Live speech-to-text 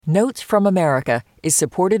Notes from America is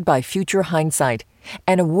supported by Future Hindsight,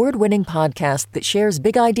 an award-winning podcast that shares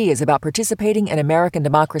big ideas about participating in American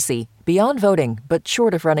democracy beyond voting, but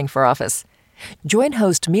short of running for office. Join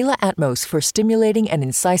host Mila Atmos for stimulating and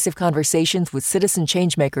incisive conversations with citizen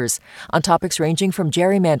changemakers on topics ranging from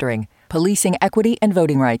gerrymandering, policing equity, and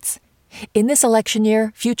voting rights. In this election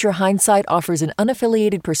year, Future Hindsight offers an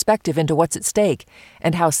unaffiliated perspective into what's at stake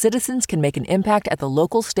and how citizens can make an impact at the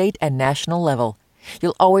local, state, and national level.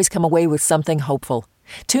 You'll always come away with something hopeful.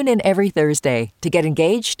 Tune in every Thursday to get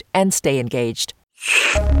engaged and stay engaged.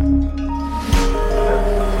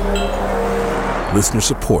 Listener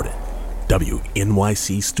supported.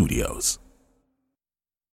 WNYC Studios.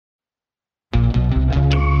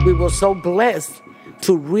 We were so blessed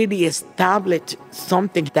to really establish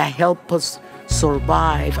something that helped us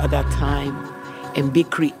survive at that time and be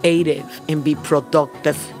creative and be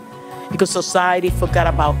productive, because society forgot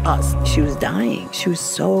about us. She was dying. She was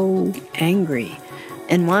so angry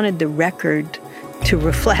and wanted the record to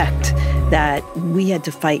reflect that we had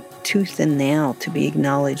to fight tooth and nail to be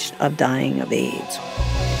acknowledged of dying of AIDS.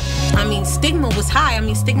 Stigma was high.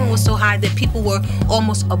 Stigma was so high that people were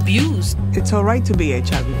almost abused. It's all right to be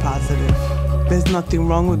HIV positive. There's nothing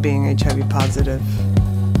wrong with being HIV positive.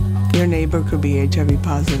 Your neighbor could be HIV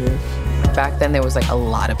positive. Back then, there was a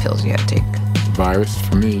lot of pills you had to take. The virus,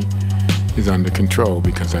 for me, is under control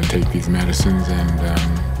because I take these medicines and,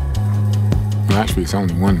 actually, it's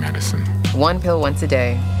only one medicine. One pill once a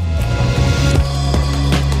day.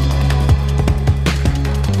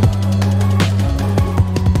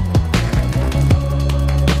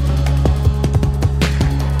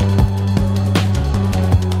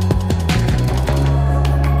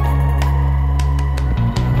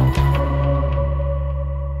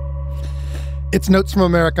 It's Notes from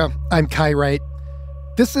America. I'm Kai Wright.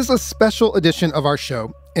 This is a special edition of our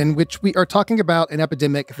show in which we are talking about an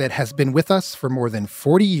epidemic that has been with us for more than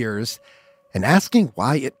 40 years and asking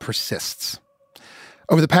why it persists.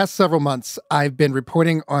 Over the past several months, I've been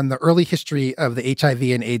reporting on the early history of the HIV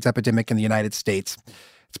and AIDS epidemic in the United States.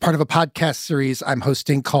 It's part of a podcast series I'm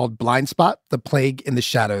hosting called Blind Spot: The Plague in the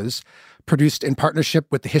Shadows, produced in partnership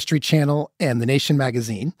with the History Channel and The Nation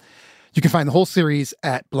magazine. You can find the whole series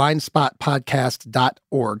at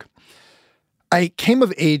blindspotpodcast.org. I came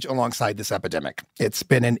of age alongside this epidemic. It's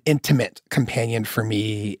been an intimate companion for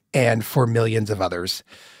me and for millions of others.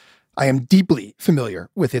 I am deeply familiar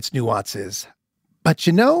with its nuances. But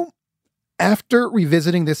after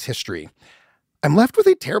revisiting this history, I'm left with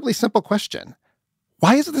a terribly simple question.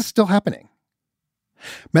 Why is this still happening?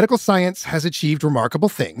 Medical science has achieved remarkable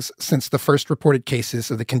things since the first reported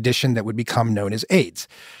cases of the condition that would become known as AIDS.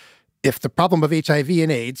 If the problem of HIV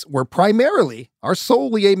and AIDS were primarily or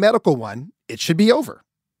solely a medical one, it should be over.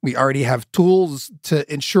 We already have tools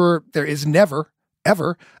to ensure there is never,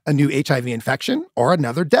 ever a new HIV infection or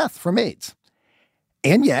another death from AIDS.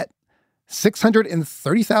 And yet,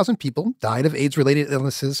 630,000 people died of AIDS-related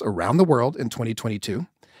illnesses around the world in 2022,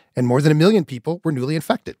 and more than 1 million people were newly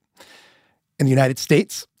infected. In the United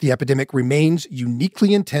States, the epidemic remains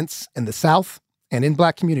uniquely intense in the South and in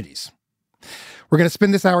Black communities. We're going to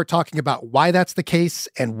spend this hour talking about why that's the case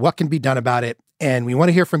and what can be done about it, and we want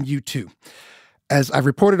to hear from you too. As I've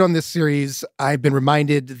reported on this series, I've been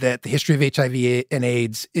reminded that the history of HIV and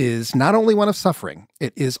AIDS is not only one of suffering,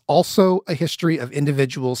 it is also a history of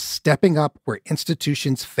individuals stepping up where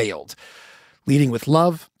institutions failed, leading with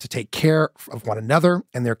love to take care of one another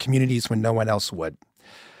and their communities when no one else would.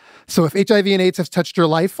 So if HIV and AIDS has touched your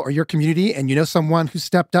life or your community and you know someone who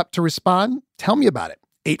stepped up to respond, tell me about it.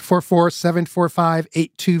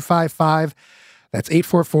 844-745-8255. That's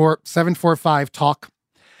 844-745-TALK.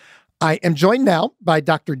 I am joined now by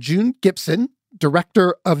Dr. June Gibson,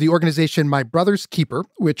 director of the organization My Brother's Keeper,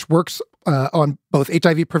 which works on both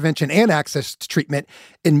HIV prevention and access to treatment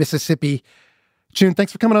in Mississippi. June,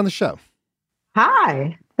 thanks for coming on the show.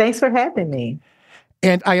 Hi, thanks for having me.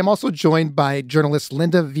 And I am also joined by journalist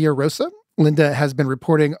Linda Villarosa. Linda has been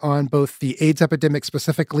reporting on both the AIDS epidemic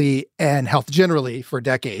specifically and health generally for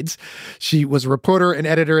decades. She was a reporter and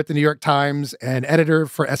editor at the New York Times and editor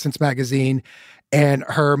for Essence magazine. And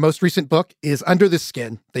her most recent book is Under the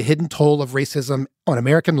Skin: The Hidden Toll of Racism on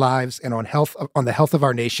American Lives and on the Health of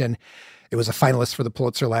Our Nation. It was a finalist for the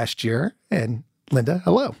Pulitzer last year. And Linda,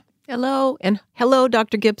 hello. Hello. And hello,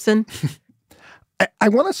 Dr. Gibson. I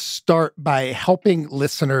want to start by helping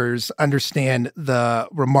listeners understand the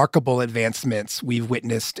remarkable advancements we've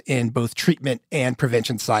witnessed in both treatment and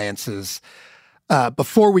prevention sciences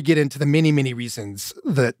before we get into the many, many reasons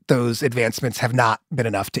that those advancements have not been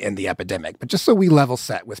enough to end the epidemic. But just so we level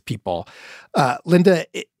set with people, Linda,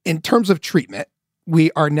 in terms of treatment,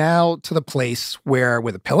 we are now to the place where,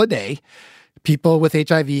 with a pill a day, people with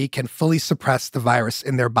HIV can fully suppress the virus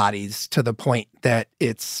in their bodies to the point that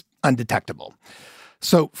it's undetectable.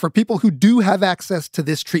 So for people who do have access to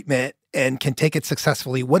this treatment and can take it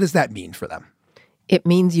successfully, what does that mean for them? It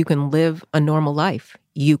means you can live a normal life.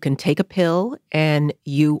 You can take a pill and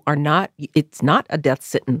it's not a death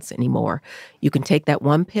sentence anymore. You can take that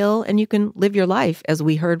one pill and you can live your life, as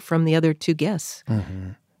we heard from the other two guests.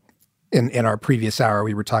 Mm-hmm. In our previous hour,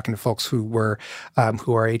 we were talking to folks who are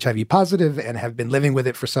HIV positive and have been living with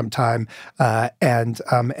it for some time, and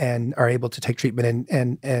are able to take treatment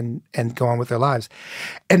and go on with their lives.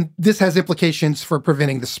 And this has implications for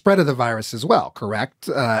preventing the spread of the virus as well, correct?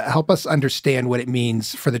 Help us understand what it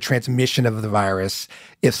means for the transmission of the virus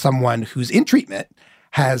if someone who's in treatment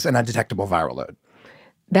has an undetectable viral load.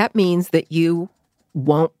 That means that you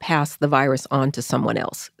won't pass the virus on to someone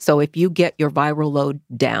else. So if you get your viral load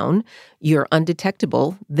down, you're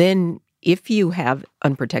undetectable, then if you have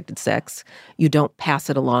unprotected sex, you don't pass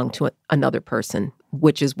it along to another person,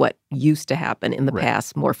 which is what used to happen in the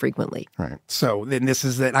past more frequently. Right. So then this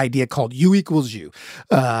is that idea called U equals U.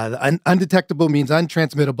 Undetectable means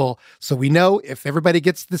untransmittable. So we know if everybody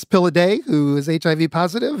gets this pill a day who is HIV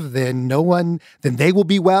positive, then they will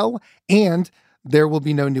be well, and there will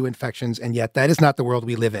be no new infections, and yet that is not the world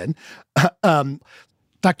we live in.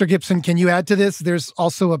 Dr. Gibson, can you add to this? There's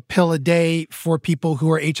also a pill a day for people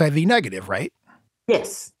who are HIV negative, right?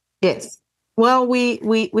 Yes. Well, we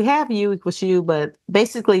have U equals U, but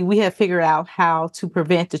basically we have figured out how to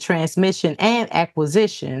prevent the transmission and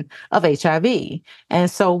acquisition of HIV. And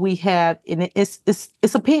so we have, and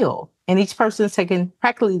it's a pill, and each person is taking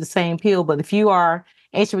practically the same pill. But if you are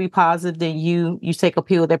HIV positive, then you take a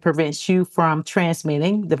pill that prevents you from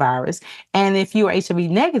transmitting the virus. And if you are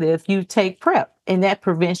HIV negative, you take PrEP, and that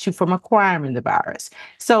prevents you from acquiring the virus.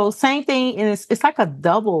 So same thing, and it's like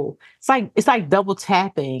it's like double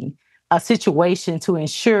tapping a situation to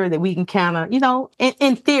ensure that we can kind of,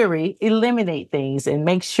 in theory, eliminate things and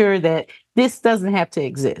make sure that this doesn't have to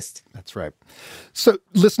exist. That's right. So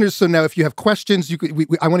listeners, now if you have questions,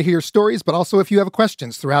 I want to hear your stories, but also if you have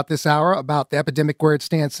questions throughout this hour about the epidemic where it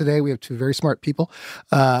stands today, we have two very smart people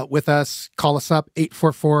with us. Call us up,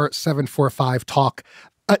 844-745-TALK.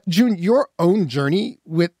 June, your own journey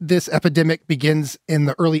with this epidemic begins in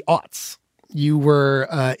the early aughts. You were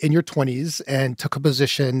in your 20s and took a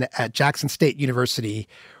position at Jackson State University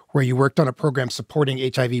where you worked on a program supporting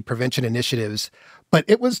HIV prevention initiatives, but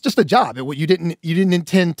it was just a job. You didn't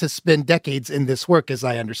intend to spend decades in this work, as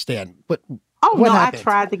I understand. But what happened? I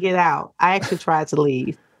tried to get out. I actually tried to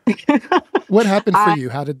leave. What happened for you?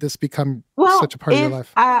 How did this become such a part of your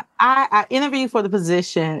life? I interviewed for the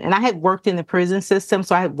position, and I had worked in the prison system,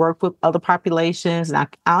 so I had worked with other populations, and I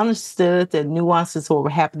understood the nuances of what were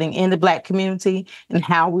happening in the Black community and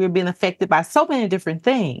how we were being affected by so many different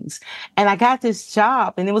things. And I got this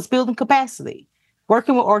job, and it was building capacity,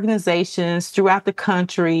 working with organizations throughout the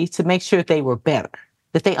country to make sure that they were better,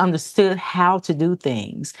 that they understood how to do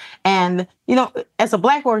things. And, as a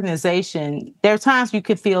Black organization, there are times you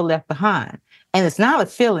could feel left behind. And it's not a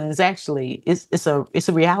feeling, it's actually, it's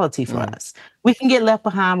a reality for us. We can get left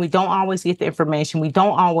behind. We don't always get the information. We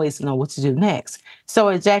don't always know what to do next. So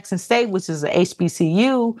at Jackson State, which is a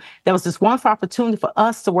HBCU, there was this wonderful opportunity for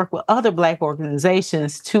us to work with other Black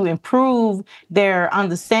organizations to improve their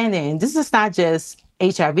understanding. This is not just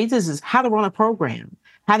HIV, this is how to run a program,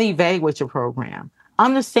 how to evaluate your program,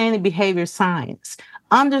 understanding behavior science,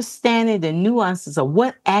 understanding the nuances of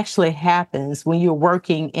what actually happens when you're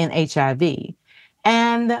working in HIV.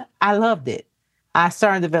 And I loved it. I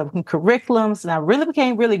started developing curriculums, and I really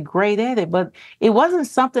became really great at it, but it wasn't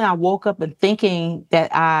something I woke up and thinking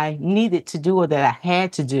that I needed to do or that I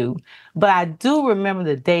had to do. But I do remember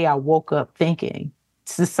the day I woke up thinking,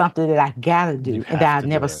 this is something that I gotta do and that I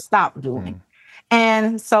never stopped doing.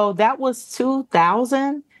 And so that was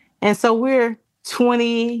 2000. And so we're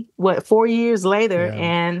 4 years later,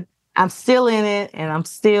 and I'm still in it, and I'm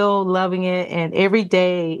still loving it. And every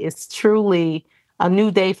day is truly a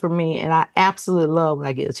new day for me, and I absolutely love what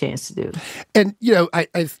I get a chance to do. And,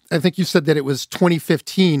 I think you said that it was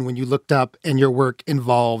 2015 when you looked up and your work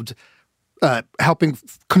involved helping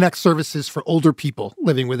connect services for older people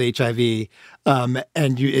living with HIV. And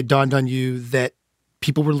it dawned on you that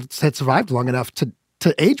people had survived long enough to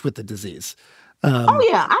age with the disease.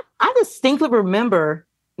 I distinctly remember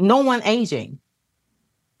no one aging.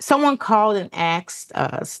 Someone called and asked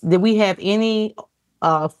us, did we have any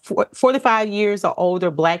 45 years or older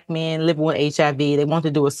Black men living with HIV? They wanted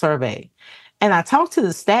to do a survey. And I talked to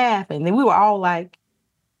the staff, and then we were all like,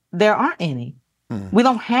 there aren't any. We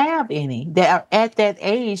don't have any that are at that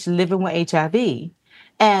age living with HIV.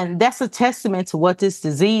 And that's a testament to what this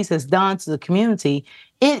disease has done to the community.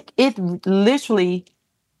 It literally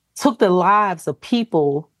took the lives of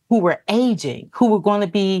people who were aging, who were going to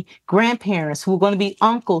be grandparents, who were going to be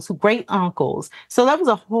uncles, great uncles. So that was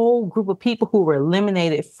a whole group of people who were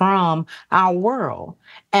eliminated from our world.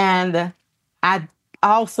 And I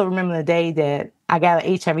also remember the day that I got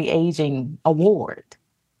an HIV aging award,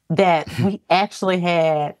 that we actually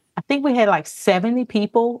had, I think we had like 70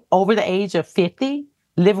 people over the age of 50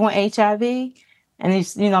 living with HIV. And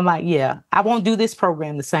it's, I'm like, yeah, I won't do this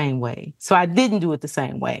program the same way. So I didn't do it the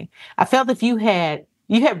same way. I felt if you have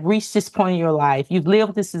reached this point in your life, you've lived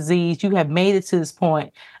with this disease, you have made it to this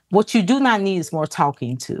point, what you do not need is more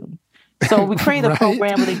talking to. So we created a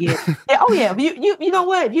program where they get, you know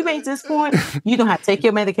what? If you made this point, you don't have to take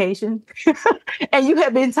your medication and you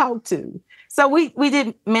have been talked to. So we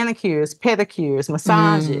did manicures, pedicures,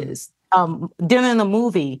 massages, dinner and a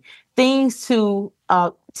movie, things to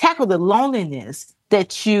tackle the loneliness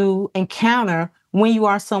that you encounter when you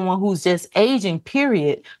are someone who's just aging,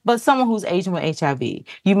 period, but someone who's aging with HIV.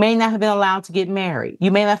 You may not have been allowed to get married.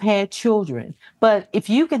 You may not have had children. But if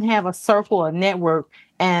you can have a circle, a network,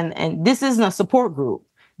 and this isn't a support group.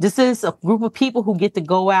 This is a group of people who get to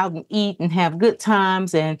go out and eat and have good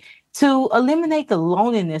times and to eliminate the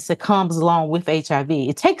loneliness that comes along with HIV.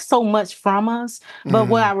 It takes so much from us, but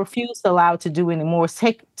what I refuse to allow it to do anymore is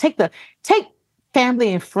take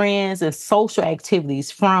family and friends and social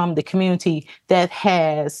activities from the community that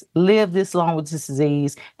has lived this long with this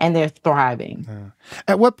disease and they're thriving.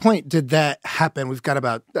 At what point did that happen? We've got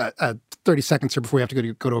about 30 seconds here before we have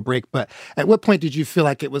to go to a break. But at what point did you feel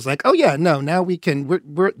like it was like, oh yeah, no, now we can,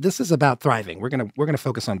 this is about thriving. We're going to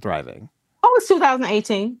focus on thriving. Oh, it's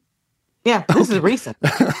 2018. Yeah, this is recent.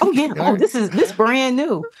 Oh yeah. Oh, this is brand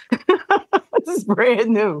new. This is brand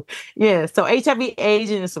new. Yeah. So HIV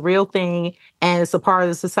aging is a real thing, and it's a part of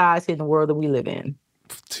the society and the world that we live in.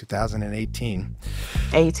 2018.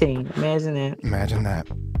 18. Imagine that. Imagine that.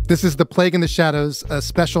 This is The Plague in the Shadows, a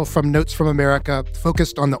special from Notes from America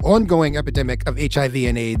focused on the ongoing epidemic of HIV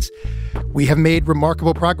and AIDS. We have made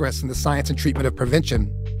remarkable progress in the science and treatment of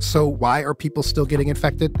prevention. So why are people still getting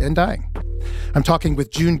infected and dying? I'm talking with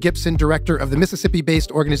June Gibson, director of the Mississippi-based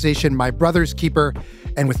organization My Brother's Keeper,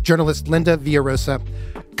 and with journalist Linda Villarosa.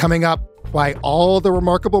 Coming up, why all the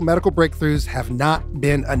remarkable medical breakthroughs have not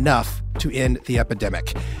been enough to end the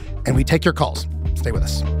epidemic. And we take your calls. Stay with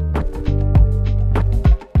us.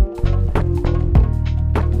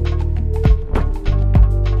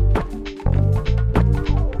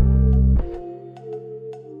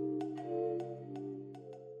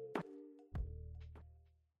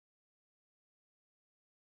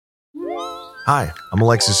 Hi, I'm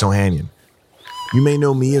Alexis Ohanian. You may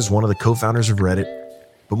know me as one of the co-founders of Reddit,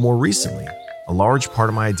 but more recently, a large part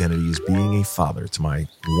of my identity is being a father to my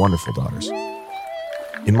wonderful daughters.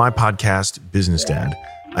 In my podcast, Business Dad,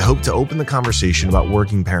 I hope to open the conversation about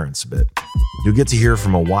working parents a bit. You'll get to hear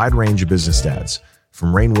from a wide range of business dads,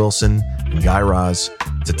 from Rainn Wilson and Guy Raz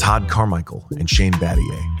to Todd Carmichael and Shane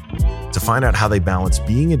Battier, to find out how they balance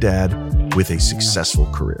being a dad with a successful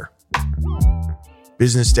career.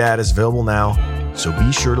 Business Dad is available now, so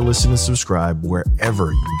be sure to listen and subscribe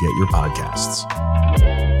wherever you get your podcasts.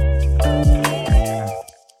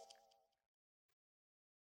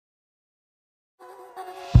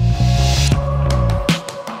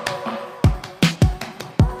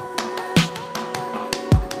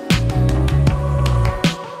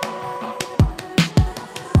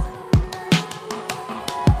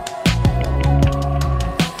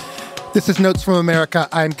 This is Notes from America.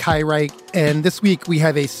 I'm Kai Wright, and this week we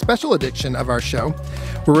have a special edition of our show.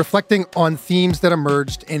 We're reflecting on themes that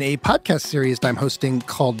emerged in a podcast series that I'm hosting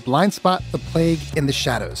called Blind Spot, The Plague in the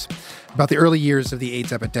Shadows, about the early years of the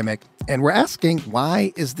AIDS epidemic. And we're asking,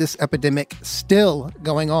 why is this epidemic still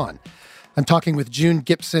going on? I'm talking with June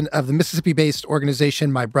Gibson of the Mississippi-based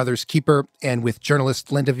organization My Brother's Keeper, and with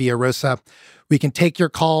journalist Linda Villarosa. We can take your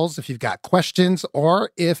calls if you've got questions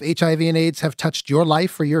or if HIV and AIDS have touched your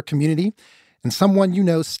life or your community and someone you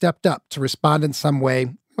know stepped up to respond in some way.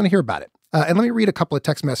 We want to hear about it. And let me read a couple of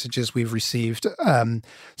text messages we've received.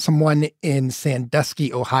 Someone in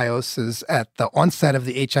Sandusky, Ohio says, at the onset of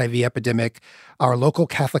the HIV epidemic, our local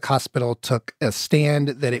Catholic hospital took a stand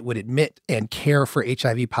that it would admit and care for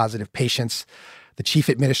HIV-positive patients. The chief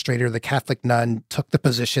administrator, the Catholic nun, took the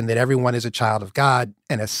position that everyone is a child of God,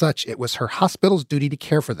 and as such, it was her hospital's duty to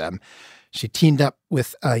care for them. She teamed up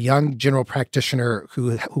with a young general practitioner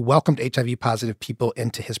who welcomed HIV-positive people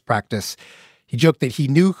into his practice. He joked that he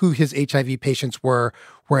knew who his HIV patients were,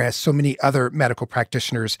 whereas so many other medical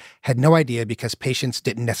practitioners had no idea because patients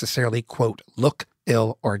didn't necessarily, quote, look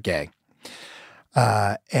ill or gay.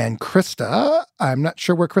 And Krista, I'm not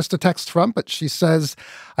sure where Krista texts from, but she says,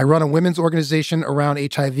 I run a women's organization around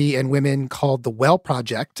HIV and women called the Well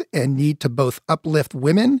Project and need to both uplift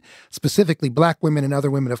women, specifically Black women and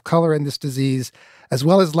other women of color in this disease, as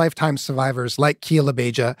well as lifetime survivors like Kia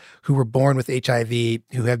LaBeija, who were born with HIV,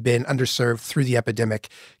 who have been underserved through the epidemic.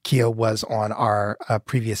 Kia was on our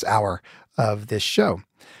previous hour of this show.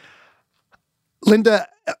 Linda,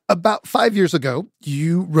 about 5 years ago,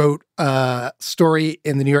 you wrote a story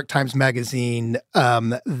in the New York Times Magazine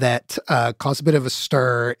that caused a bit of a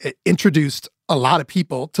stir. It introduced a lot of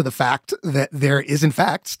people to the fact that there is, in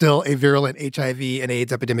fact, still a virulent HIV and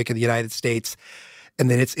AIDS epidemic in the United States, and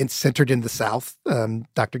that it's centered in the South.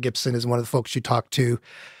 Dr. Gibson is one of the folks you talked to.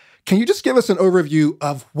 Can you just give us an overview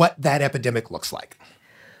of what that epidemic looks like?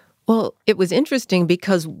 Well, it was interesting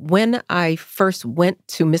because when I first went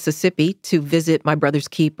to Mississippi to visit my brother's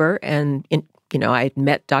keeper and, I had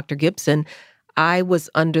met Dr. Gibson, I was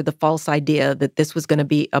under the false idea that this was going to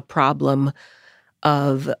be a problem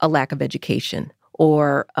of a lack of education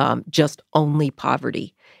or just only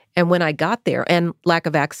poverty. And when I got there, and lack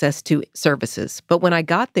of access to services. But when I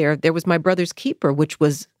got there, there was my brother's keeper, which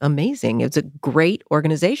was amazing. It was a great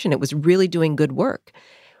organization. It was really doing good work.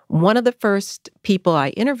 One of the first people I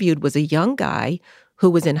interviewed was a young guy who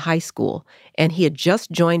was in high school, and he had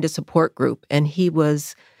just joined a support group, and he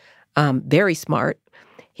was very smart.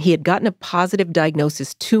 He had gotten a positive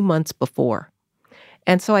diagnosis 2 months before.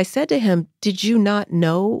 And so I said to him, did you not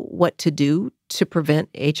know what to do to prevent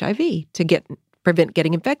HIV, prevent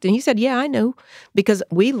getting infected? And he said, yeah, I know, because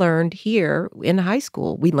we learned here in high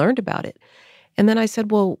school, we learned about it. And then I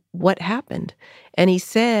said, well, what happened? And he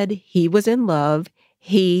said he was in love.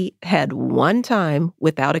 He had one time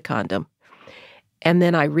without a condom. And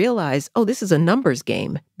then I realized, this is a numbers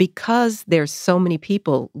game. Because there's so many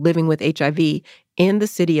people living with HIV in the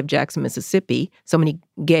city of Jackson, Mississippi, so many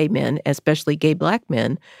gay men, especially gay Black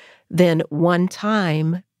men, then one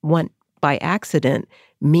time, by accident,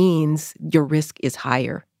 means your risk is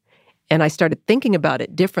higher. And I started thinking about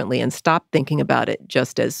it differently and stopped thinking about it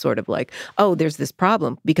just as sort of like, there's this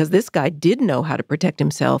problem, because this guy did know how to protect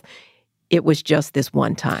himself. It was just this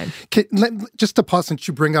one time. Just to pause, since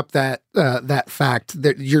you bring up that fact,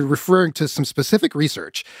 that you're referring to some specific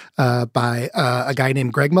research by a guy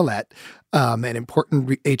named Greg Millett, an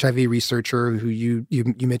important HIV researcher who you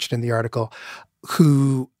mentioned in the article,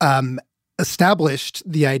 who established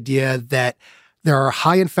the idea that there are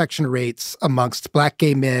high infection rates amongst Black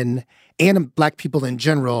gay men and Black people in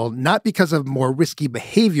general, not because of more risky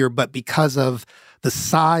behavior, but because of the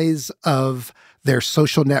size of their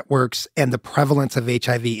social networks and the prevalence of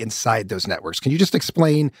HIV inside those networks. Can you just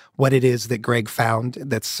explain what it is that Greg found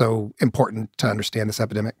that's so important to understand this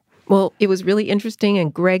epidemic? Well, it was really interesting,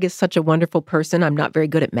 and Greg is such a wonderful person. I'm not very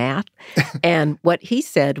good at math. And what he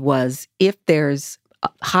said was, if there's a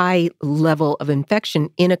high level of infection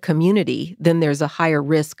in a community, then there's a higher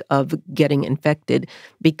risk of getting infected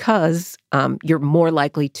because you're more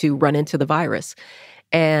likely to run into the virus.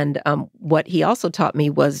 And what he also taught me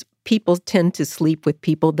was people tend to sleep with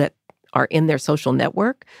people that are in their social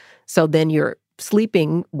network. So then you're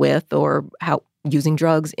sleeping with or using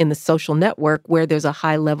drugs in the social network where there's a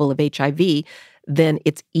high level of HIV, then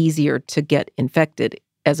it's easier to get infected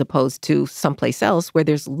as opposed to someplace else where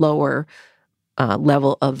there's lower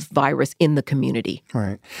level of virus in the community.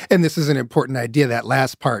 Right. And this is an important idea, that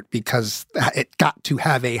last part, because it got to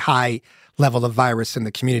have a high level of virus in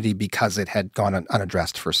the community because it had gone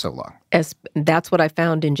unaddressed for so long. That's what I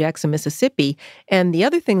found in Jackson, Mississippi. And the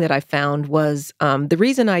other thing that I found was the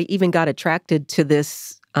reason I even got attracted to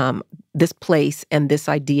this place and this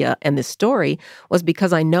idea and this story was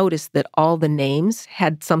because I noticed that all the names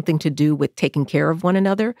had something to do with taking care of one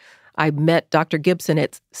another. I met Dr. Gibson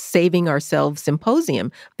at Saving Ourselves Symposium,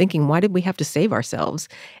 thinking, why did we have to save ourselves?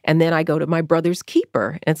 And then I go to my brother's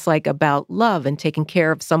keeper. And it's like about love and taking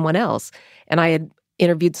care of someone else. And I had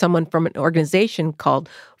interviewed someone from an organization called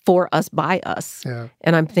For Us, By Us. Yeah.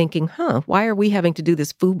 And I'm thinking, why are we having to do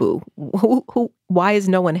this FUBU? Why is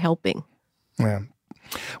no one helping? Yeah.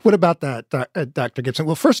 What about that, Dr. Gibson?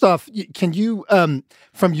 Well, first off, can you,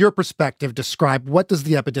 from your perspective, describe what does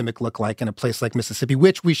the epidemic look like in a place like Mississippi,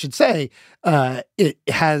 which we should say it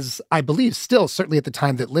has, I believe, still, certainly at the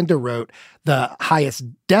time that Linda wrote, the highest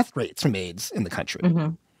death rates from AIDS in the country.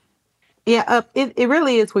 Mm-hmm. Yeah, it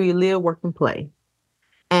really is where you live, work, and play.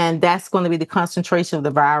 And that's going to be the concentration of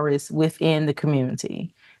the virus within the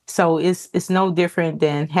community. So it's no different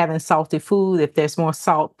than having salty food. If there's more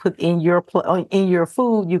salt put in your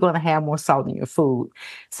food, you're going to have more salt in your food.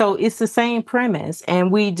 So it's the same premise.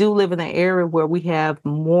 And we do live in an area where we have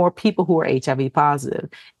more people who are HIV positive.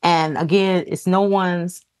 And again, it's not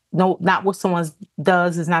what someone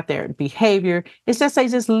does is not their behavior. It's just they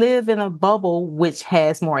just live in a bubble which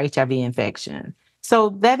has more HIV infection. So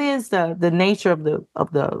that is the nature of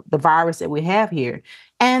the virus that we have here.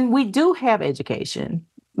 And we do have education.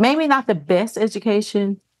 Maybe not the best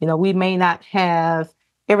education. We may not have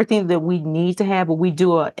everything that we need to have, but we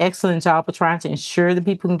do an excellent job of trying to ensure that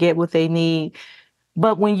people can get what they need.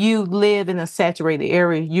 But when you live in a saturated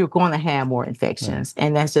area, you're going to have more infections.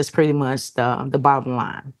 And that's just pretty much the bottom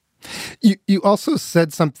line. You also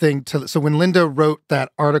said something so when Linda wrote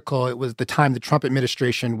that article, it was the time the Trump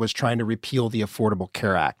administration was trying to repeal the Affordable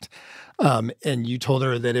Care Act. And you told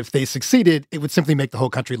her that if they succeeded, it would simply make the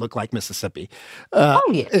whole country look like Mississippi.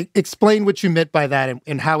 Explain what you meant by that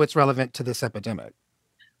and how it's relevant to this epidemic.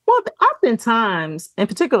 Well, oftentimes, in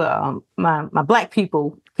particular, my Black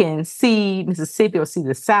people can see Mississippi or see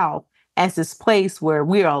the South as this place where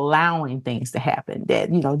we're allowing things to happen, that,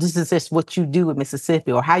 this is just what you do in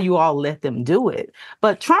Mississippi or how you all let them do it.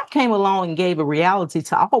 But Trump came along and gave a reality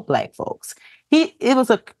to all Black folks. It was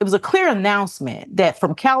a clear announcement that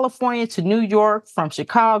from California to New York, from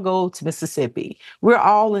Chicago to Mississippi, we're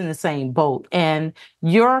all in the same boat. And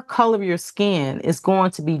your color of your skin is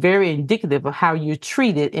going to be very indicative of how you're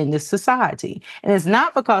treated in this society. And it's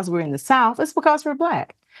not because we're in the South, it's because we're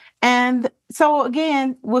Black. And so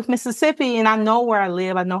again, with Mississippi, and I know where I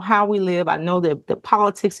live, I know how we live, I know the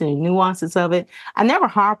politics and the nuances of it. I never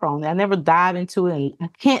harp on it. I never dive into it, and I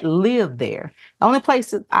can't live there. The only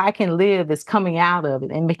place that I can live is coming out of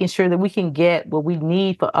it and making sure that we can get what we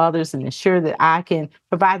need for others and ensure that I can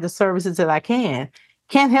provide the services that I can.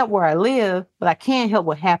 Can't help where I live, but I can help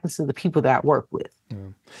what happens to the people that I work with.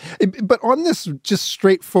 Yeah. But on this just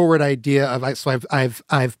straightforward idea of,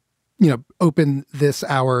 I've open this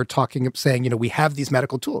hour saying, we have these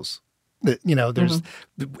medical tools. That, there's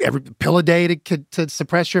every pill a day to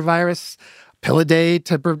suppress your virus, pill a day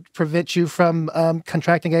to prevent you from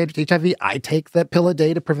contracting HIV. I take that pill a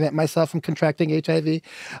day to prevent myself from contracting HIV.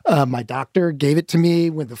 My doctor gave it to me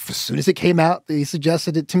as soon as it came out. He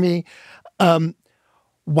suggested it to me.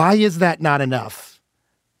 Why is that not enough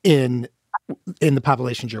in the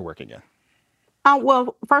populations you're working in?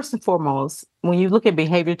 Well, first and foremost, when you look at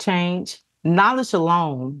behavior change, knowledge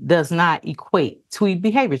alone does not equate to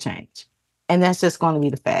behavior change. And that's just going to be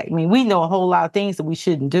the fact. I mean, we know a whole lot of things that we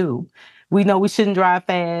shouldn't do. We know we shouldn't drive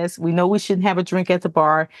fast. We know we shouldn't have a drink at the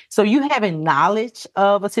bar. So you having knowledge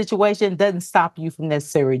of a situation doesn't stop you from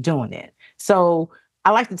necessarily doing it. So I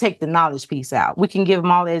like to take the knowledge piece out. We can give them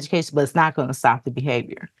all the education, but it's not going to stop the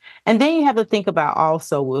behavior. And then you have to think about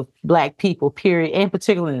also with Black people, period, and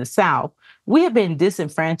particularly in the South, we have been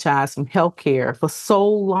disenfranchised from healthcare for so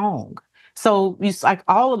long. So it's like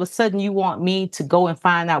all of a sudden you want me to go and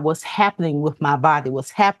find out what's happening with my body, what's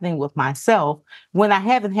happening with myself, when I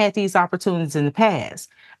haven't had these opportunities in the past.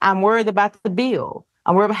 I'm worried about the bill.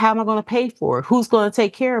 I'm worried about how am I going to pay for it? Who's going to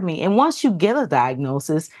take care of me? And once you get a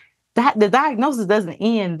diagnosis, the diagnosis doesn't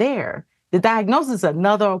end there. The diagnosis is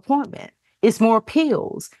another appointment. It's more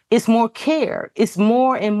pills. It's more care. It's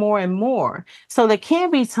more and more and more. So there can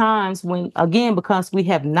be times when, again, because we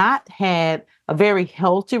have not had a very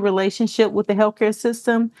healthy relationship with the healthcare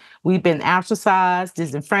system, we've been ostracized,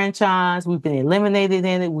 disenfranchised, we've been eliminated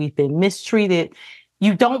in it, we've been mistreated.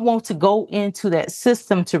 You don't want to go into that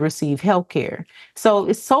system to receive healthcare. So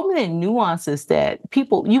it's so many nuances that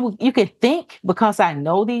people, you can think because I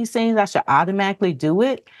know these things, I should automatically do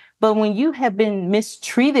it. But when you have been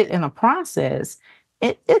mistreated in a process,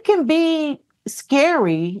 it can be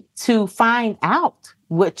scary to find out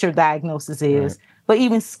what your diagnosis is, but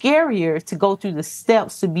even scarier to go through the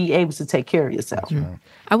steps to be able to take care of yourself. Right.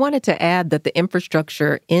 I wanted to add that the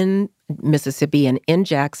infrastructure in Mississippi and in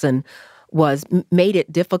Jackson made it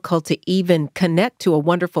difficult to even connect to a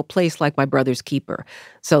wonderful place like My Brother's Keeper.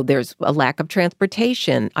 So there's a lack of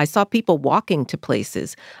transportation. I saw people walking to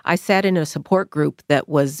places. I sat in a support group that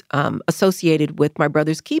was associated with My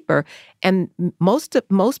Brother's Keeper, and most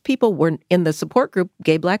people were in the support group,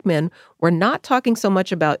 gay Black men, were not talking so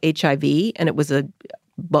much about HIV, and it was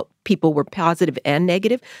but people were positive and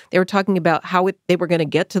negative. They were talking about how they were going to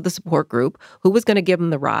get to the support group, who was going to give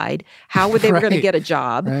them the ride, how they were going to get a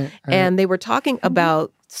job. Right. And they were talking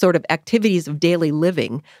about sort of activities of daily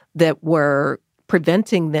living that were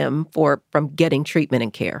preventing them from getting treatment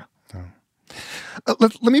and care.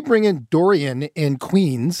 Let me bring in Dorian in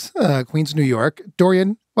Queens, New York.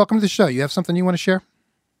 Dorian, welcome to the show. You have something you want to share?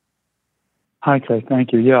 Hi, Kay.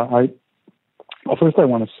 Thank you. Yeah, first I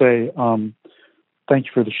want to say thank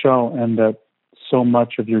you for the show, and that so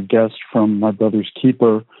much of your guest from My Brother's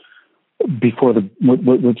Keeper, before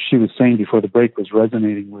what she was saying before the break was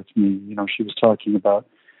resonating with me. You know, she was talking about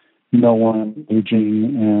no one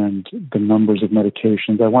aging and the numbers of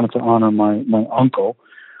medications. I wanted to honor my uncle,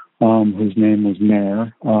 whose name was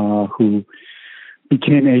Mayer, who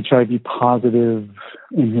became HIV positive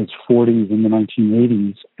in his 40s in the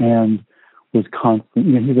 1980s and was constant.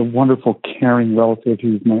 You know, he's a wonderful, caring relative.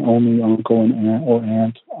 He was my only uncle and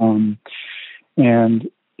aunt, and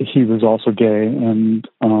he was also gay, and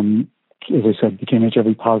as I said, became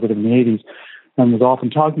HIV positive in the 80s, and was often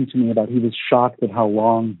talking to me about he was shocked at how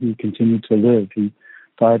long he continued to live. He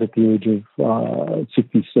died at the age of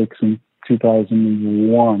 66 in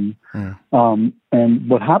 2001. And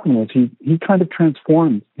what happened was he kind of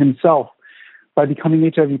transformed himself. By becoming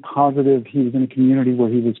HIV positive, he was in a community where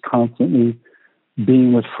he was constantly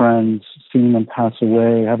being with friends, seeing them pass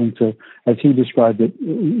away, having to, as he described it,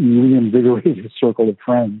 reinvigorate his circle of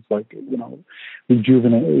friends, like, you know,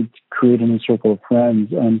 rejuvenate, create a new circle of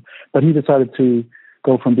friends. But he decided to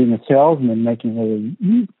go from being a salesman, making a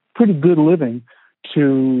pretty good living,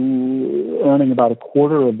 to earning about a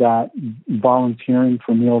quarter of that, volunteering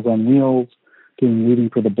for Meals on Wheels, doing Reading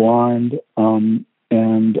for the Blind.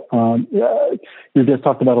 You just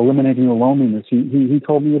talked about eliminating the loneliness. He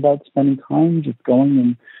told me about spending time just going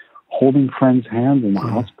and holding friends' hands in the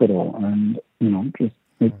hospital, and I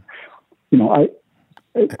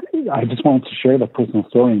just wanted to share that personal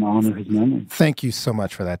story and honor his memory. Thank you so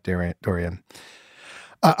much for that, Dorian.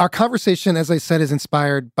 Our conversation, as I said, is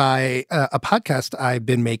inspired by a podcast I've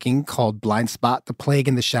been making called Blind Spot: The Plague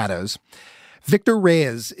in the Shadows. Victor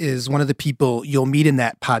Reyes is one of the people you'll meet in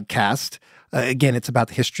that podcast. Again, it's about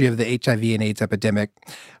the history of the HIV and AIDS epidemic.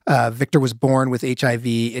 Victor was born with HIV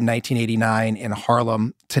in 1989 in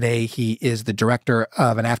Harlem. Today, he is the director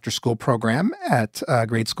of an after-school program at a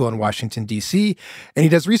grade school in Washington, D.C., and he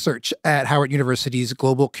does research at Howard University's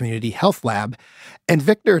Global Community Health Lab. And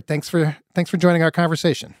Victor, thanks for joining our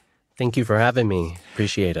conversation. Thank you for having me.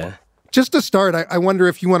 Appreciate it. Just to start, I wonder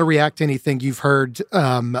if you want to react to anything you've heard,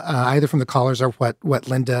 either from the callers or what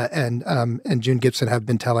Linda and June Gibson have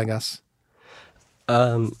been telling us.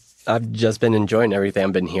 I've just been enjoying everything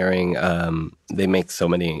I've been hearing. They make so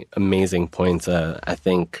many amazing points. I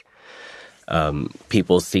think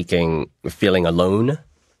people feeling alone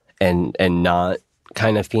and not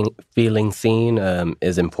kind of feeling seen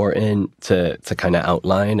is important to kind of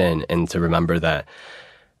outline and to remember that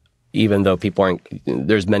even though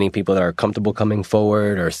there's many people that are comfortable coming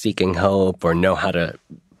forward or seeking help or know how to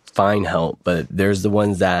find help, but there's the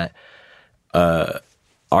ones that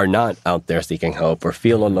are not out there seeking help or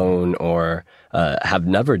feel alone or have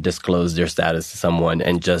never disclosed their status to someone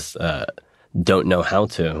and just don't know how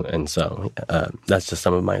to. And so that's just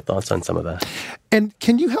some of my thoughts on some of that. And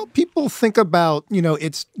can you help people think about,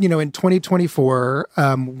 it's, in 2024,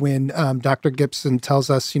 when Dr. Gibson tells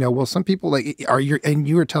us, well, some people and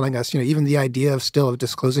you were telling us, even the idea of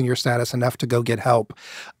disclosing your status enough to go get help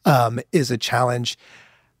is a challenge.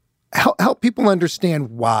 Help people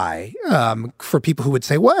understand why, for people who would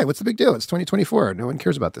say, why? What's the big deal? It's 2024. No one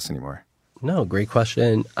cares about this anymore. No, great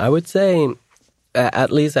question. I would say,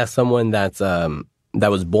 at least as someone that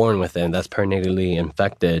was born with it, that's pernatally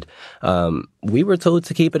infected, we were told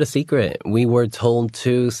to keep it a secret. We were told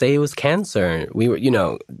to say it was cancer. We were,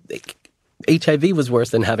 HIV was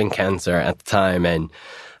worse than having cancer at the time. And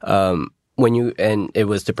and it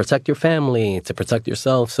was to protect your family, to protect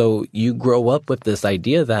yourself. So you grow up with this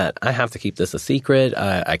idea that I have to keep this a secret.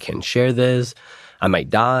 I can't share this. I might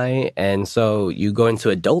die. And so you go into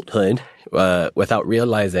adulthood without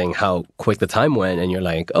realizing how quick the time went. And you're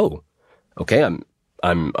like, oh, okay,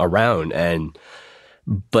 I'm around.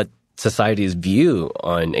 But society's view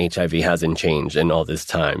on HIV hasn't changed in all this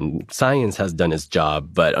time. Science has done its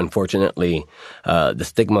job, but unfortunately, the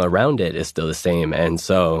stigma around it is still the same. And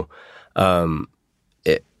so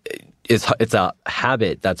it's a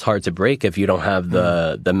habit that's hard to break if you don't have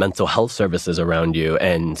the mental health services around you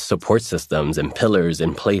and support systems and pillars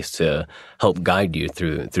in place to help guide you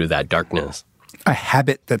through that darkness. A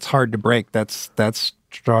habit that's hard to break. That's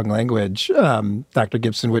strong language. Dr.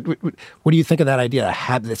 Gibson, what do you think of that idea?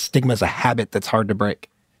 The stigma is a habit that's hard to break.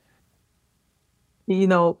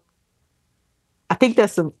 I think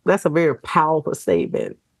that's a very powerful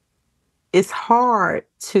statement. It's hard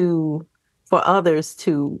for others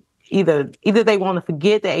to either they want to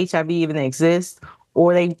forget that HIV even exists,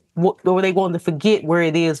 or they want to forget where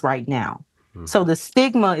it is right now. Mm-hmm. So the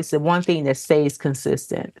stigma is the one thing that stays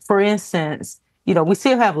consistent. For instance, we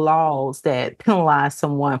still have laws that penalize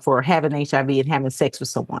someone for having HIV and having sex with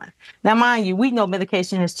someone. Now, mind you, we know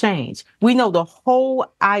medication has changed. We know the whole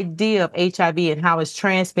idea of HIV and how it's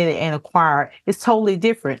transmitted and acquired is totally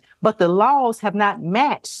different, but the laws have not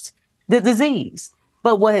matched the disease.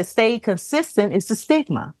 But what has stayed consistent is the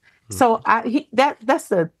stigma. So that's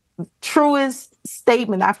the truest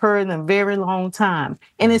statement I've heard in a very long time.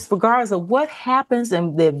 And it's regardless of what happens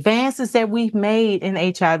and the advances that we've made in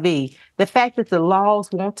HIV, the fact that the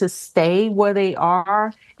laws want to stay where they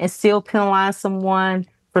are and still penalize someone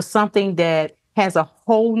for something that has a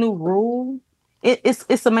whole new rule,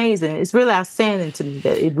 it's amazing. It's really outstanding to me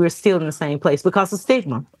that we're still in the same place because of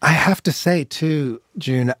stigma. I have to say, too,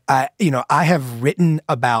 June, I have written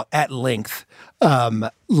about at length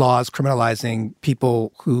laws criminalizing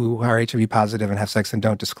people who are HIV positive and have sex and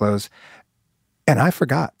don't disclose. And I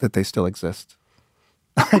forgot that they still exist.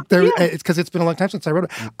 It's because it's been a long time since I wrote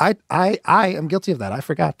it. I am guilty of that. I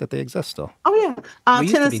forgot that they exist still. Oh, yeah.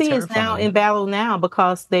 Tennessee is now in battle now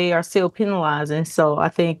because they are still penalizing. So I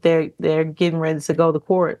think they're getting ready to go to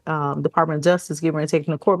court. Department of Justice getting ready to take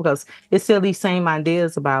them to court because it's still these same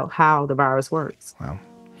ideas about how the virus works. Wow.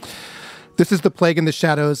 This is The Plague in the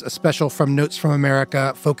Shadows, a special from Notes from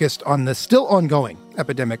America focused on the still ongoing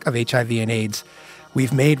epidemic of HIV and AIDS.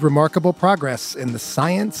 We've made remarkable progress in the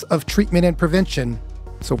science of treatment and prevention.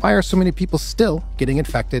 So why are so many people still getting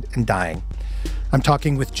infected and dying? I'm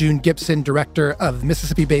talking with June Gibson, director of the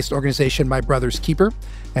Mississippi-based organization My Brother's Keeper,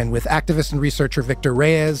 and with activist and researcher Victor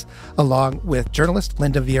Reyes, along with journalist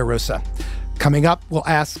Linda Villarosa. Coming up, we'll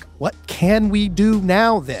ask, what can we do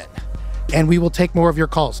now then? And we will take more of your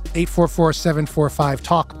calls,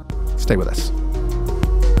 844-745-TALK. Stay with us.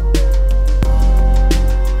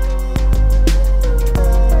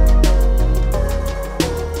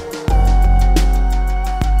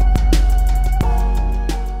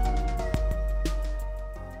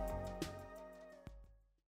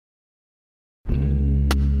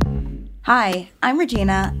 Hi, I'm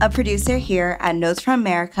Regina, a producer here at Notes from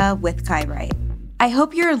America with Kai Wright. I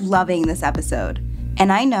hope you're loving this episode,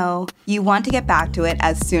 and I know you want to get back to it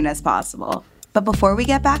as soon as possible. But before we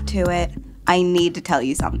get back to it, I need to tell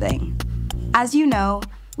you something. As you know,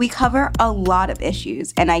 we cover a lot of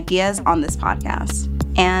issues and ideas on this podcast,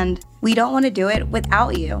 and we don't want to do it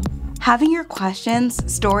without you. Having your questions,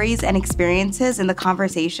 stories, and experiences in the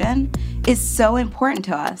conversation is so important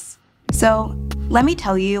to us. So let me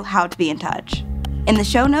tell you how to be in touch. In the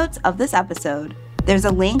show notes of this episode, there's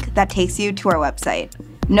a link that takes you to our website,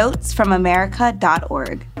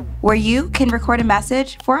 notesfromamerica.org, where you can record a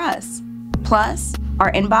message for us. Plus,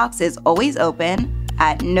 our inbox is always open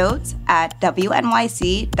at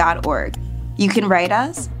notes@wnyc.org. You can write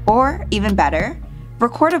us, or even better,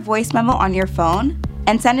 record a voice memo on your phone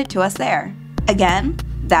and send it to us there. Again,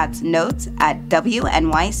 that's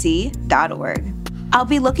notes@wnyc.org. I'll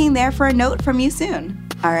be looking there for a note from you soon.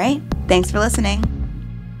 All right, thanks for listening.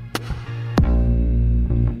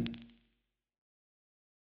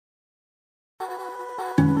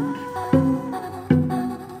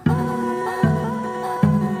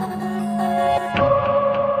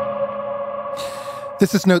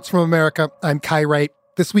 This is Notes from America. I'm Kai Wright.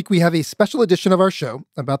 This week we have a special edition of our show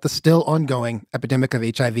about the still ongoing epidemic of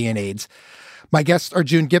HIV and AIDS. My guests are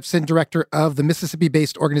June Gibson, director of the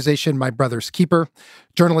Mississippi-based organization My Brother's Keeper,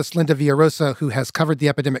 journalist Linda Villarosa, who has covered the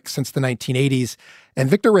epidemic since the 1980s, and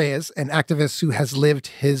Victor Reyes, an activist who has lived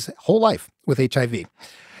his whole life with HIV.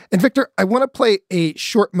 And Victor, I want to play a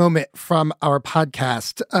short moment from our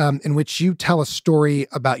podcast in which you tell a story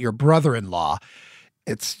about your brother-in-law.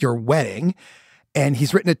 It's your wedding, and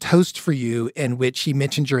he's written a toast for you in which he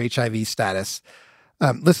mentioned your HIV status.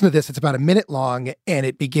 Listen to this. It's about a minute long, and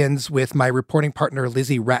it begins with my reporting partner,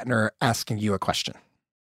 Lizzie Ratner, asking you a question.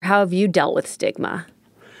 How have you dealt with stigma?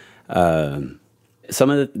 Some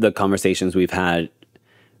of the conversations we've had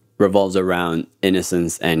revolves around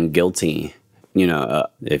innocence and guilty.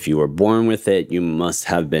 If you were born with it, you must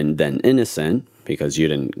have been then innocent because you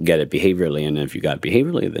didn't get it behaviorally. And if you got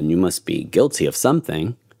behaviorally, then you must be guilty of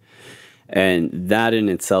something. And that in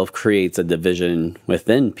itself creates a division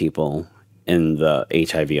within people in the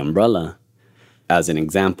HIV umbrella. As an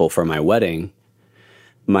example, for my wedding,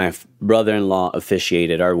 my brother-in-law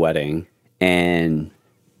officiated our wedding, and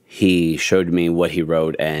he showed me what he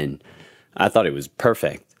wrote, and I thought it was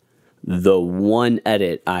perfect. The one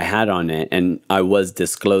edit I had on it, and I was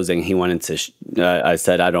disclosing, he wanted to, I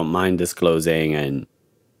said, I don't mind disclosing, and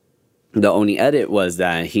the only edit was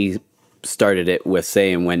that he started it with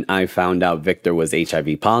saying, when I found out Victor was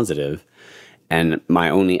HIV positive, and my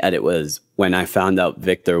only edit was, when I found out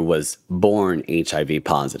Victor was born HIV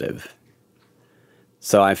positive.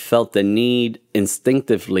 So I felt the need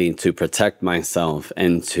instinctively to protect myself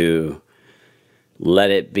and to let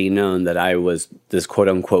it be known that I was this quote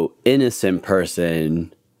unquote innocent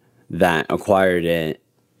person that acquired it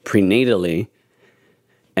prenatally.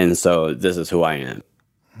 And so this is who I am.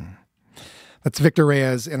 That's Victor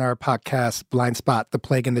Reyes in our podcast, Blind Spot, The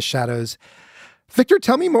Plague in the Shadows. Victor,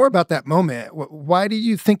 tell me more about that moment. Why do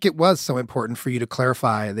you think it was so important for you to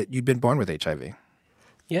clarify that you'd been born with HIV?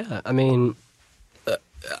 Yeah, I mean,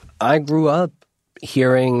 I grew up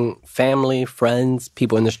hearing family, friends,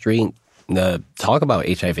 people in the street talk about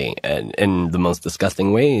HIV and in the most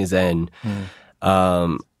disgusting ways. And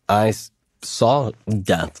I saw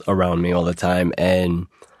death around me all the time. And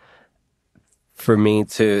for me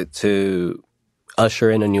to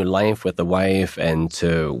usher in a new life with a wife and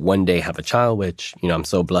to one day have a child, which, you know, I'm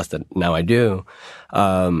so blessed that now I do,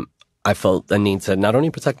 I felt the need to not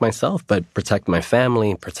only protect myself, but protect my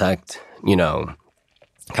family, protect, you know,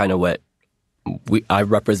 kind of what I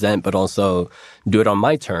represent, but also do it on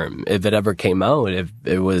my term. If it ever came out, if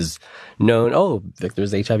it was known, oh,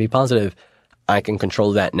 Victor's HIV positive, I can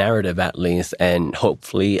control that narrative at least and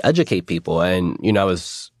hopefully educate people. And, you know, I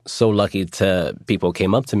was so lucky people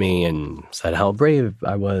came up to me and said how brave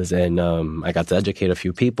I was. And I got to educate a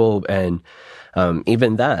few people. And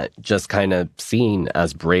even that, just kind of seen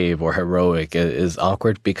as brave or heroic is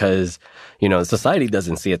awkward because, you know, society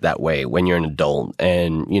doesn't see it that way when you're an adult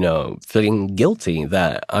and, you know, feeling guilty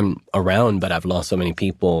that I'm around, but I've lost so many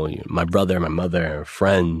people, my brother, my mother,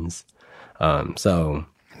 friends. But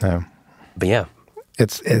yeah.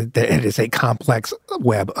 It is a complex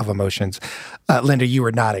web of emotions. Linda, you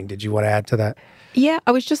were nodding. Did you want to add to that? Yeah,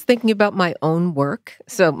 I was just thinking about my own work.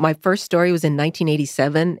 So my first story was in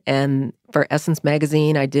 1987, and for Essence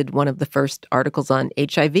magazine, I did one of the first articles on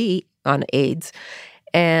HIV, on AIDS.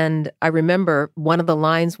 And I remember one of the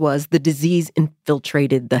lines was, the disease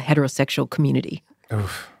infiltrated the heterosexual community.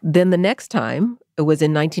 Oof. Then the next time, it was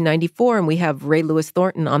in 1994, and we have Ray Lewis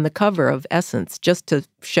Thornton on the cover of Essence just to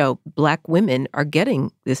show Black women are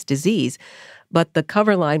getting this disease. But the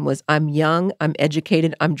cover line was, I'm young, I'm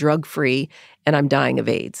educated, I'm drug-free, and I'm dying of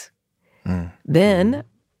AIDS. Then,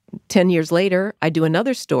 10 years later, I do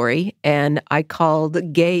another story, and I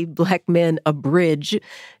called gay Black men a bridge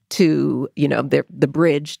to, you know, the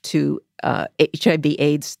bridge to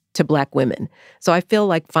HIV/AIDS to Black women. So I feel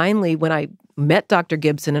like finally when I met Dr.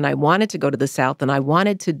 Gibson and I wanted to go to the South and I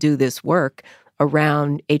wanted to do this work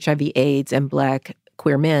around HIV/AIDS and Black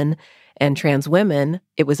queer men and trans women,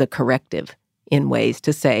 it was a corrective in ways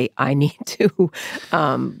to say, I need to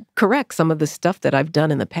correct some of the stuff that I've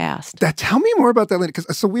done in the past. Tell me more about that, Linda,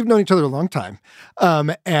 because so we've known each other a long time,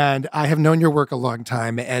 and I have known your work a long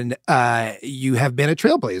time, and you have been a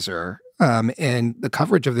trailblazer in the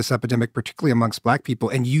coverage of this epidemic, particularly amongst Black people,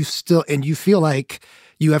 and you feel like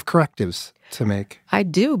you have correctives to make. I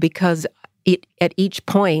do, because at each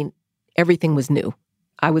point, everything was new.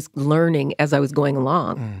 I was learning as I was going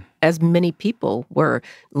along, as many people were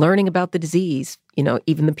learning about the disease. You know,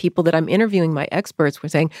 even the people that I'm interviewing, my experts, were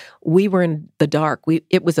saying, we were in the dark.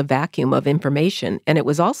 It was a vacuum of information. And it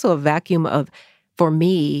was also a vacuum of, for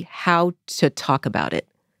me, how to talk about it.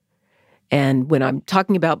 And when I'm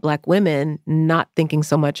talking about Black women, not thinking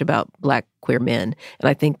so much about Black queer men. And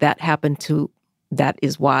I think that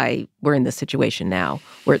is why we're in this situation now,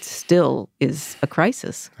 where it still is a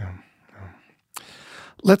crisis.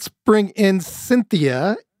 Let's bring in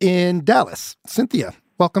Cynthia in Dallas. Cynthia,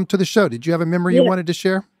 welcome to the show. Did you have a memory you wanted to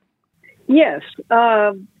share? Yes.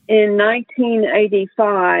 In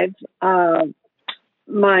 1985,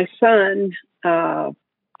 my son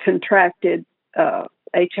contracted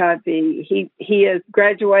HIV. He has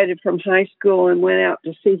graduated from high school and went out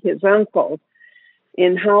to see his uncle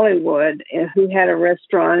in Hollywood, who had a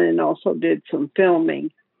restaurant and also did some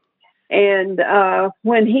filming. And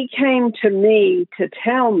when he came to me to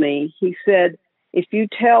tell me, he said, if you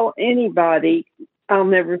tell anybody, I'll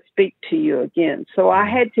never speak to you again. So I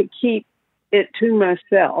had to keep it to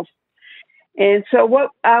myself. And so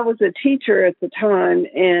I was a teacher at the time,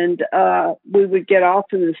 and we would get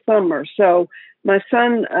off in the summer. So my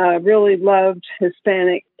son really loved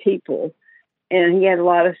Hispanic people, and he had a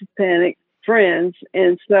lot of Hispanic friends.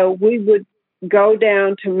 And so we would go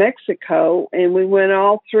down to Mexico, and we went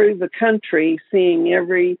all through the country, seeing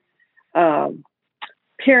every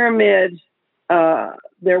pyramid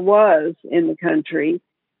there was in the country.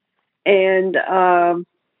 And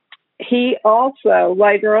he also,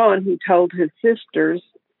 later on, he told his sisters,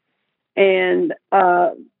 and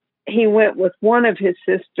he went with one of his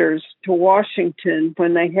sisters to Washington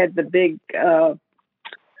when they had the big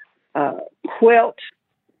quilt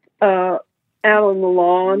out on the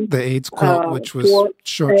lawn. The AIDS quilt, which was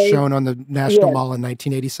shown on the National Mall in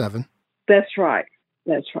 1987. That's right.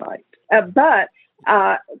 That's right. But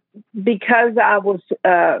because I was,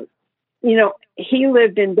 he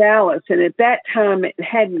lived in Dallas, and at that time it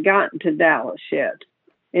hadn't gotten to Dallas yet,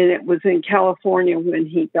 and it was in California when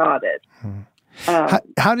he got it.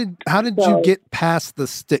 How did you get past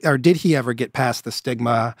the or did he ever get past the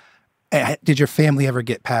stigma? Did your family ever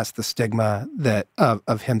get past the stigma that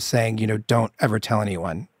of him saying, don't ever tell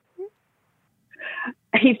anyone?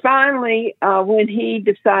 He finally, when he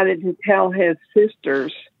decided to tell his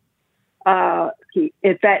sisters, at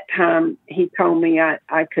that time he told me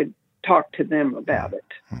I could talk to them about it.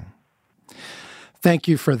 Thank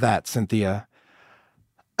you for that, Cynthia.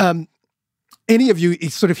 Any of you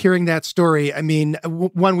sort of hearing that story, I mean,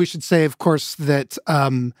 one, we should say, of course, that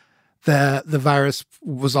the virus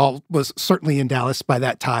was certainly in Dallas by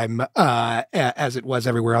that time, as it was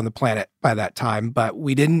everywhere on the planet by that time. But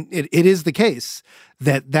we didn't. It is the case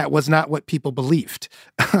that was not what people believed.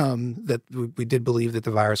 That we did believe that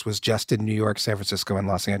the virus was just in New York, San Francisco, and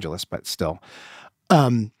Los Angeles, but still.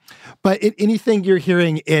 But anything you're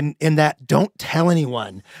hearing in that, don't tell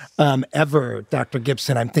anyone ever, Dr.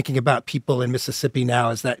 Gibson. I'm thinking about people in Mississippi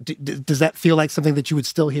now. Does that feel like something that you would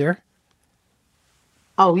still hear?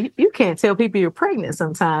 Oh, you can't tell people you're pregnant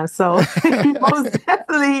sometimes. So you most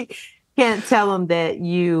definitely can't tell them that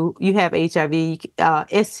you have HIV,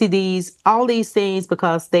 STDs, all these things,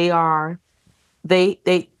 because they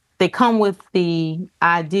come with the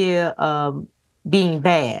idea of being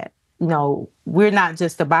bad. We're not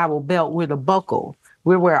just the Bible Belt, we're the buckle.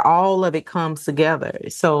 We're where all of it comes together.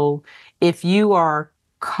 So if you are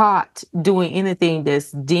caught doing anything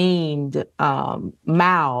that's deemed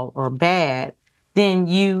mal or bad, then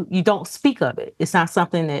you don't speak of it. It's not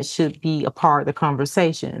something that should be a part of the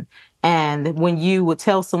conversation. And when you would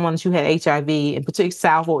tell someone that you had HIV, in particular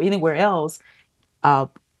South or anywhere else,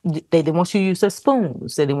 they didn't want you to use their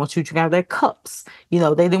spoons. They didn't want you to drink out of their cups. They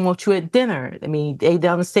didn't want you at dinner. I mean, they didn't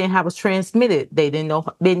understand how it was transmitted. They didn't know.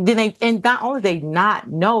 And not only did they not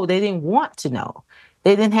know, they didn't want to know.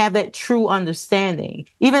 They didn't have that true understanding.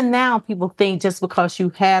 Even now, people think just because you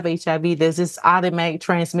have HIV, there's this automatic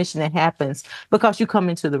transmission that happens because you come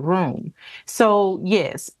into the room. So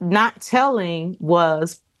yes, not telling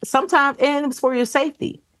was sometimes, and it was for your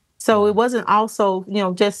safety. So it wasn't also,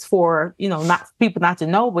 just for, not people not to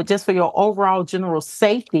know, but just for your overall general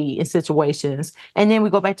safety in situations. And then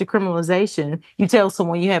we go back to criminalization. You tell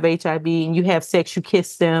someone you have HIV and you have sex, you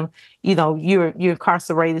kiss them, you're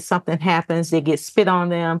incarcerated, something happens, they get spit on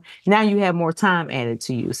them. Now you have more time added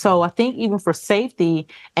to you. So I think even for safety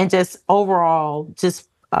and just overall, just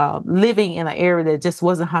living in an area that just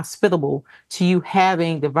wasn't hospitable to you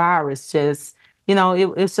having the virus, just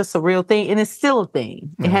it's just a real thing, and it's still a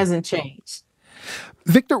thing. It hasn't changed.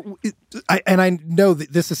 Victor, I know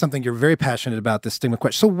that this is something you're very passionate about, this stigma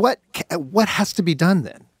question. So what has to be done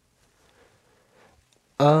then?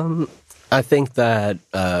 I think that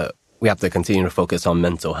we have to continue to focus on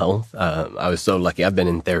mental health. I was so lucky. I've been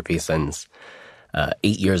in therapy since 8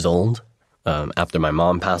 years old. After my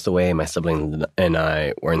mom passed away, my siblings and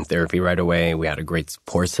I were in therapy right away. We had a great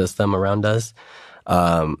support system around us.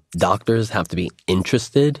 Doctors have to be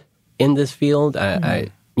interested in this field.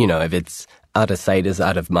 If it's out of sight is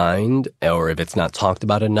out of mind, or if it's not talked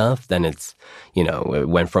about enough, then it's, it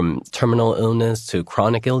went from terminal illness to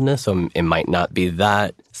chronic illness. So it might not be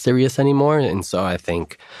that serious anymore. And so I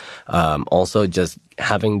think, also just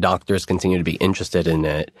having doctors continue to be interested in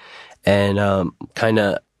it and, kind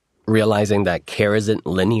of realizing that care isn't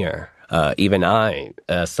linear. Even I,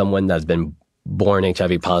 someone that's been born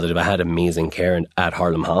HIV positive, I had amazing care at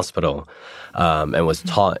Harlem Hospital, and was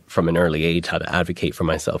taught from an early age how to advocate for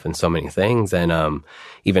myself in so many things. And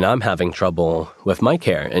even I'm having trouble with my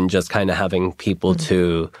care and just kind of having people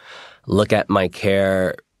to look at my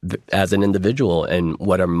care as an individual and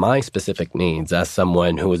what are my specific needs as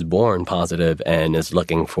someone who was born positive and is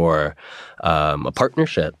looking for a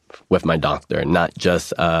partnership with my doctor, not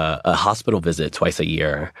just a hospital visit twice a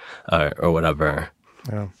year or whatever.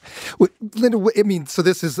 Yeah. Well, Linda, so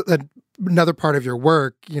this is another part of your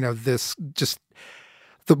work, this just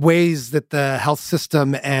the ways that the health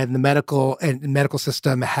system and the medical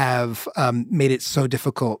system have made it so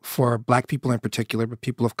difficult for Black people in particular, but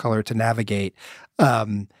people of color to navigate,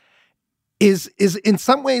 is in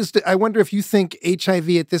some ways, I wonder if you think HIV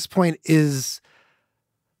at this point is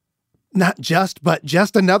not just, but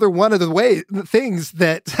just another one of the things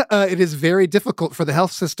that it is very difficult for the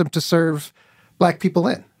health system to serve Black people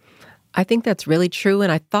in. I think that's really true.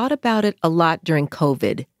 And I thought about it a lot during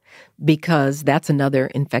COVID because that's another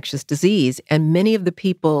infectious disease. And many of the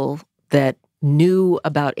people that knew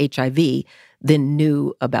about HIV than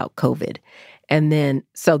knew about COVID. And then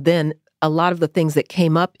a lot of the things that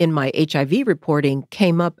came up in my HIV reporting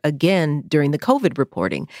came up again during the COVID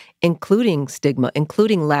reporting, including stigma,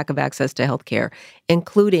 including lack of access to healthcare,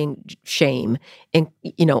 including shame, and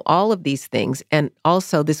all of these things. And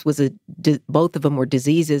also, this was both of them were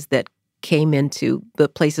diseases that came into the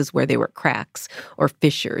places where there were cracks or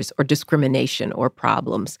fissures or discrimination or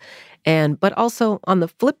problems. But also on the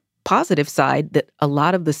flip positive side, that a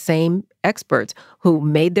lot of the same experts who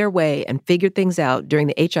made their way and figured things out during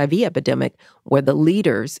the HIV epidemic were the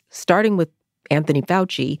leaders, starting with Anthony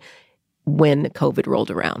Fauci, when COVID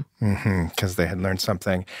rolled around. Because they had learned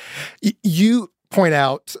something. You point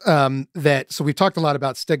out that, so we've talked a lot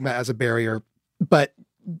about stigma as a barrier, but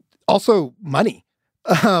also money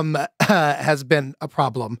has been a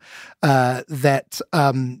problem, that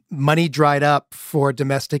money dried up for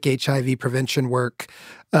domestic HIV prevention work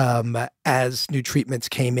as new treatments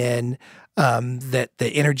came in, that the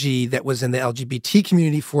energy that was in the LGBT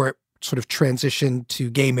community for it sort of transitioned to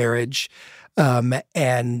gay marriage,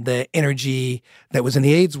 and the energy that was in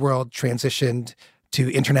the AIDS world transitioned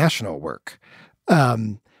to international work.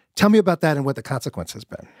 Tell me about that and what the consequence has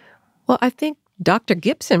been. Well, I think Dr.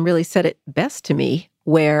 Gibson really said it best to me,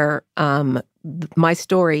 where my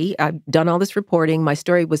story, I've done all this reporting, my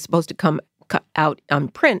story was supposed to come out on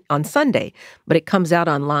print on Sunday, but it comes out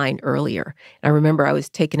online earlier. I remember I was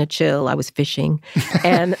taking a chill, I was fishing,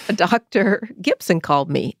 and Dr. Gibson called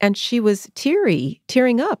me, and she was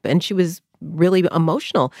tearing up, and she was really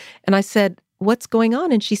emotional. And I said, "What's going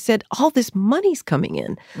on?" And she said, "All this money's coming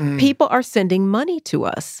in. People are sending money to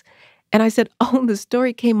us." And I said, "Oh, the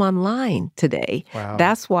story came online today." Wow.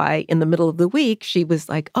 That's why in the middle of the week, she was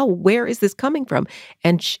like, "Oh, where is this coming from?"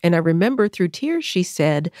 And I remember through tears, she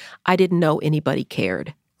said, "I didn't know anybody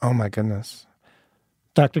cared." Oh, my goodness.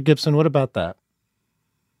 Dr. Gibson, what about that?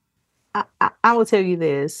 I will tell you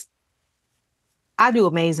this. I do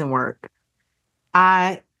amazing work.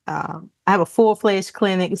 I have a full-fledged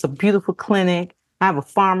clinic. It's a beautiful clinic. I have a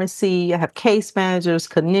pharmacy. I have case managers,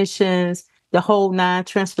 clinicians, the whole nine,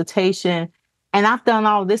 transportation. And I've done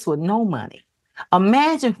all this with no money.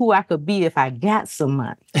 Imagine who I could be if I got some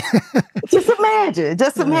money. Just imagine.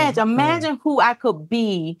 Imagine who I could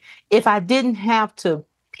be if I didn't have to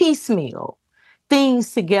piecemeal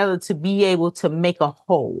things together to be able to make a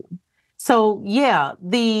whole. So, yeah,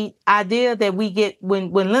 the idea that we get,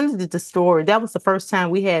 when Linda did the story, that was the first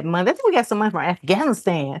time we had money. I think we got some money from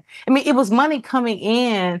Afghanistan. I mean, it was money coming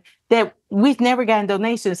in that we've never gotten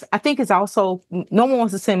donations. I think it's also, no one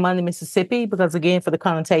wants to send money to Mississippi because, again, for the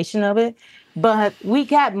connotation of it. But we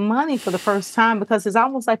got money for the first time because it's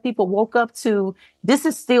almost like people woke up to, this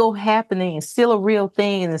is still happening. It's still a real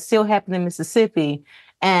thing, and it's still happening in Mississippi.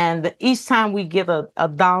 And each time we get a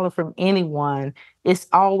dollar from anyone, it's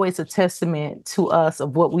always a testament to us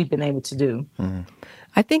of what we've been able to do.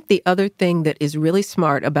 I think the other thing that is really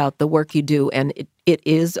smart about the work you do, and it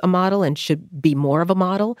is a model and should be more of a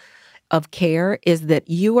model of care, is that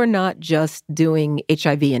you are not just doing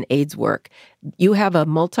HIV and AIDS work. You have a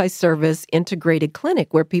multi-service integrated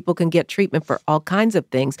clinic where people can get treatment for all kinds of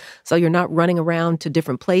things. So you're not running around to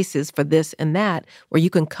different places for this and that, where you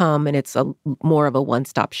can come and it's more of a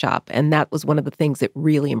one-stop shop. And that was one of the things that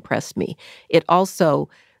really impressed me. It also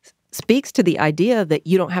speaks to the idea that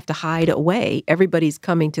you don't have to hide away. Everybody's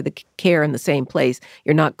coming to the care in the same place.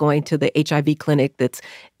 You're not going to the HIV clinic that's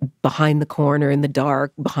behind the corner in the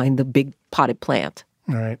dark, behind the big potted plant.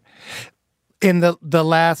 All right. In the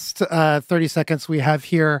last 30 seconds we have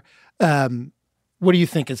here, what do you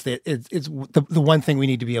think is the one thing we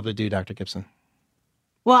need to be able to do, Dr. Gibson?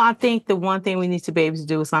 Well, I think the one thing we need to be able to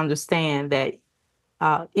do is understand that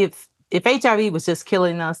if HIV was just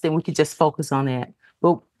killing us, then we could just focus on that.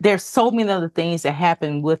 But there's so many other things that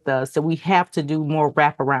happen with us that we have to do more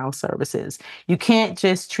wraparound services. You can't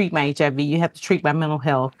just treat my HIV. You have to treat my mental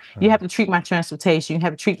health. You have to treat my transportation. You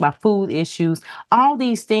have to treat my food issues. All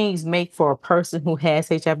these things make for a person who has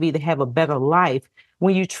HIV to have a better life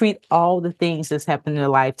when you treat all the things that's happened in their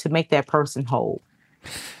life to make that person whole.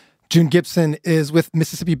 June Gibson is with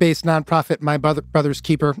Mississippi-based nonprofit My Brother's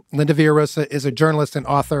Keeper. Linda Villarosa is a journalist and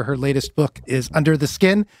author. Her latest book is Under the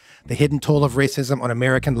Skin, The Hidden Toll of Racism on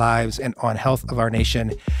American Lives and on Health of Our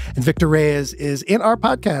Nation. And Victor Reyes is in our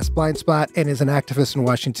podcast, Blind Spot, and is an activist in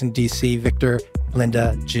Washington, D.C. Victor,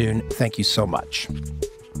 Linda, June, thank you so much.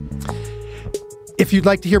 If you'd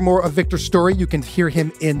like to hear more of Victor's story, you can hear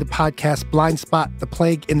him in the podcast Blind Spot, The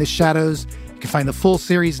Plague in the Shadows. You can find the full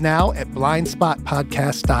series now at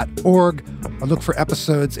blindspotpodcast.org or look for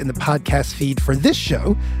episodes in the podcast feed for this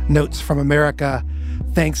show, Notes from America.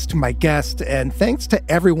 Thanks to my guest, and thanks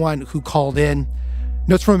to everyone who called in.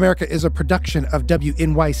 Notes from America is a production of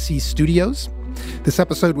WNYC Studios. This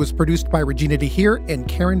episode was produced by Regina DeHeer and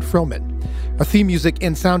Karen Frillman. Our theme music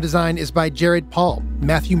and sound design is by Jared Paul.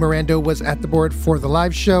 Matthew Mirando was at the board for the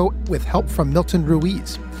live show with help from Milton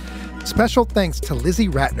Ruiz. Special thanks to Lizzie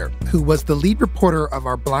Ratner, who was the lead reporter of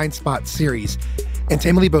our Blind Spot series, and to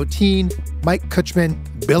Emily Botein, Mike Kutchman,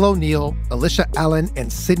 Bill O'Neill, Alicia Allen,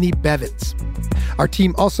 and Sydney Bevins. Our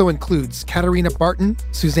team also includes Katarina Barton,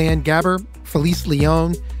 Suzanne Gaber, Felice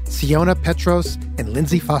Leon, Siona Petros, and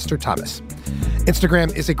Lindsay Foster Thomas.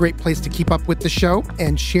 Instagram is a great place to keep up with the show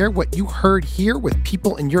and share what you heard here with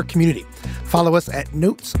people in your community. Follow us at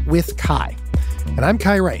Notes with Kai. And I'm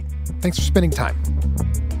Kai Wright. Thanks for spending time.